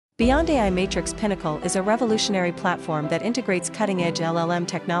Beyond-AI Matrix Pinnacle is a revolutionary platform that integrates cutting-edge LLM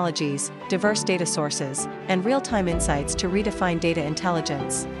technologies, diverse data sources, and real-time insights to redefine data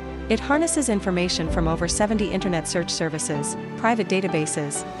intelligence. It harnesses information from over 70 internet search services, private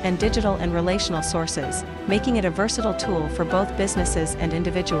databases, and digital and relational sources, making it a versatile tool for both businesses and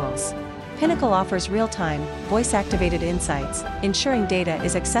individuals. Pinnacle offers real-time, voice-activated insights, ensuring data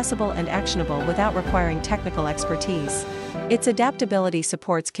is accessible and actionable without requiring technical expertise. Its adaptability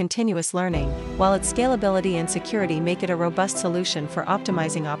supports continuous learning, while its scalability and security make it a robust solution for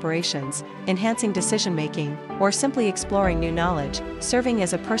optimizing operations, enhancing decision-making, or simply exploring new knowledge, serving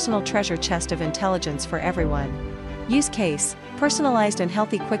as a personal treasure chest of intelligence for everyone. Use case: personalized and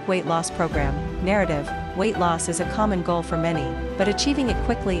healthy quick weight loss program. Narrative: weight loss is a common goal for many, but achieving it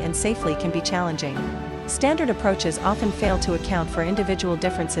quickly and safely can be challenging. Standard approaches often fail to account for individual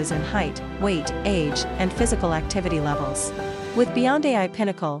differences in height, weight, age, and physical activity levels. With Beyond-AI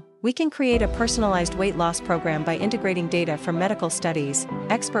Pinnacle, we can create a personalized weight loss program by integrating data from medical studies,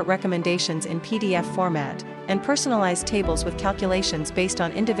 expert recommendations in PDF format, and personalized tables with calculations based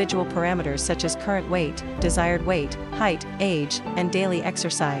on individual parameters such as current weight, desired weight, height, age, and daily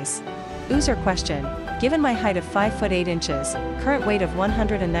exercise. User question: given my height of 5 foot 8 inches, current weight of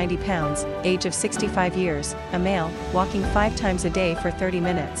 190 pounds, age of 65 years, a male, walking 5 times a day for 30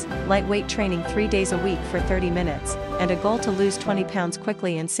 minutes, lightweight training 3 days a week for 30 minutes, and a goal to lose 20 pounds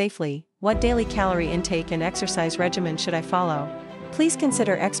quickly and safely, what daily calorie intake and exercise regimen should I follow? Please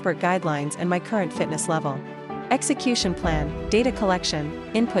consider expert guidelines and my current fitness level. Execution plan: data collection,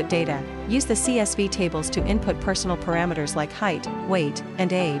 input data. Use the CSV tables to input personal parameters like height, weight,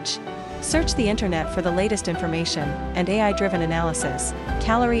 and age. Search the internet for the latest information, and AI-driven analysis,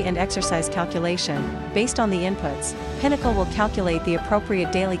 calorie and exercise calculation. Based on the inputs, Pinnacle will calculate the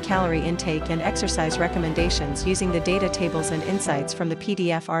appropriate daily calorie intake and exercise recommendations using the data tables and insights from the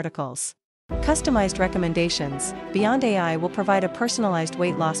PDF articles. Customized recommendations: Beyond-AI will provide a personalized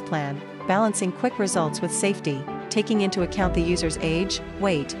weight loss plan, balancing quick results with safety, taking into account the user's age,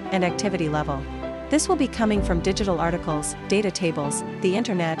 weight, and activity level. This will be coming from digital articles, data tables, the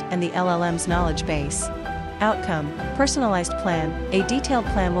internet, and the LLM's knowledge base. Outcome: personalized plan. A detailed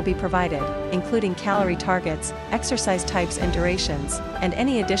plan will be provided, including calorie targets, exercise types and durations, and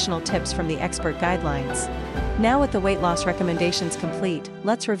any additional tips from the expert guidelines. Now with the weight loss recommendations complete,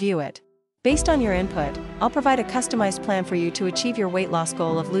 let's review it. Based on your input, I'll provide a customized plan for you to achieve your weight loss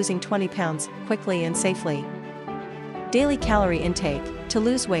goal of losing 20 pounds, quickly and safely. Daily calorie intake: to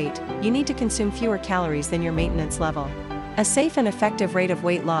lose weight, you need to consume fewer calories than your maintenance level. A safe and effective rate of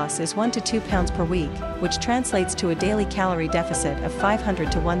weight loss is 1 to 2 pounds per week, which translates to a daily calorie deficit of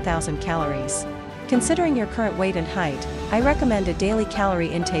 500 to 1,000 calories. Considering your current weight and height, I recommend a daily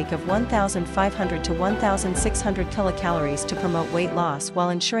calorie intake of 1,500 to 1,600 kilocalories to promote weight loss while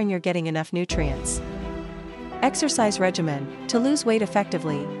ensuring you're getting enough nutrients. Exercise regimen: to lose weight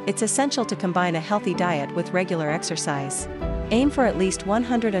effectively, it's essential to combine a healthy diet with regular exercise. Aim for at least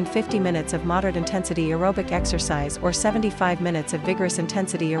 150 minutes of moderate intensity aerobic exercise or 75 minutes of vigorous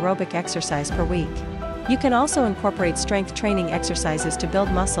intensity aerobic exercise per week. You can also incorporate strength training exercises to build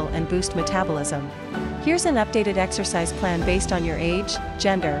muscle and boost metabolism. Here's an updated exercise plan based on your age,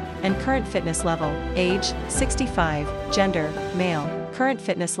 gender, and current fitness level. Age: 65, gender: male, current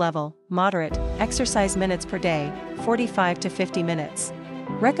fitness level: moderate, exercise minutes per day: 45 to 50 minutes.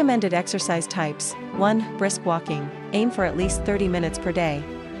 Recommended exercise types: 1. Brisk walking, aim for at least 30 minutes per day.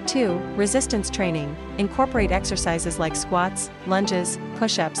 2. Resistance training, incorporate exercises like squats, lunges,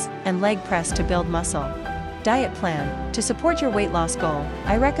 push-ups, and leg press to build muscle. Diet plan: to support your weight loss goal,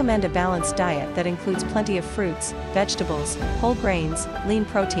 I recommend a balanced diet that includes plenty of fruits, vegetables, whole grains, lean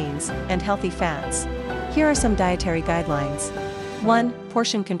proteins, and healthy fats. Here are some dietary guidelines. 1.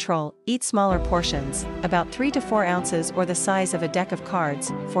 Portion control: eat smaller portions, about 3 to 4 ounces or the size of a deck of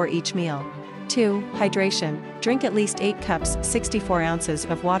cards, for each meal. 2. Hydration: drink at least 8 cups 64 ounces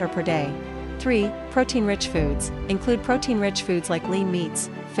of water per day. 3. Protein-rich foods: include protein-rich foods like lean meats,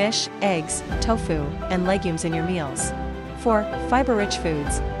 fish, eggs, tofu, and legumes in your meals. 4. Fiber-rich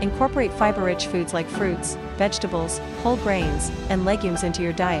foods: incorporate fiber-rich foods like fruits, vegetables, whole grains, and legumes into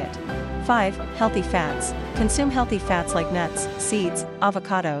your diet. 5. Healthy fats: consume healthy fats like nuts, seeds,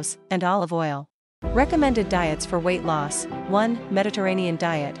 avocados, and olive oil. Recommended diets for weight loss: 1. Mediterranean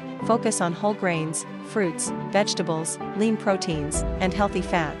diet: focus on whole grains, fruits, vegetables, lean proteins, and healthy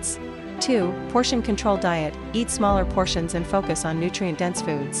fats. 2. Portion control diet: eat smaller portions and focus on nutrient-dense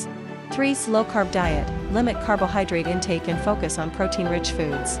foods. 3. Low-carb diet: limit carbohydrate intake and focus on protein-rich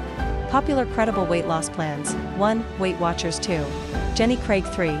foods. Popular credible weight loss plans: 1. Weight Watchers 2. Jenny Craig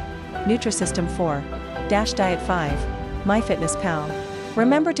 3. Nutrisystem 4. Dash Diet 5. MyFitnessPal.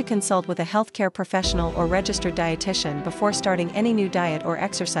 Remember to consult with a healthcare professional or registered dietitian before starting any new diet or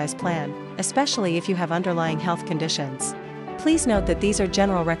exercise plan, especially if you have underlying health conditions. Please note that these are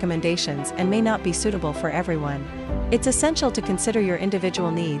general recommendations and may not be suitable for everyone. It's essential to consider your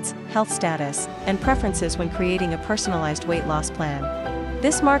individual needs, health status, and preferences when creating a personalized weight loss plan.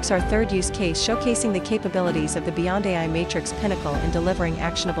 This marks our third use case showcasing the capabilities of the Beyond-AI Matrix Pinnacle in delivering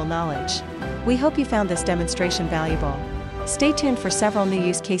actionable knowledge. We hope you found this demonstration valuable. Stay tuned for several new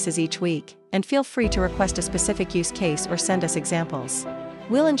use cases each week, and feel free to request a specific use case or send us examples.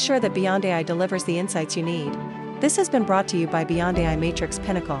 We'll ensure that Beyond-AI delivers the insights you need. This has been brought to you by Beyond-AI Matrix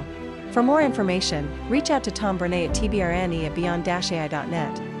Pinnacle. For more information, reach out to Tom Bernay at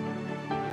tbrne@beyond-ai.net.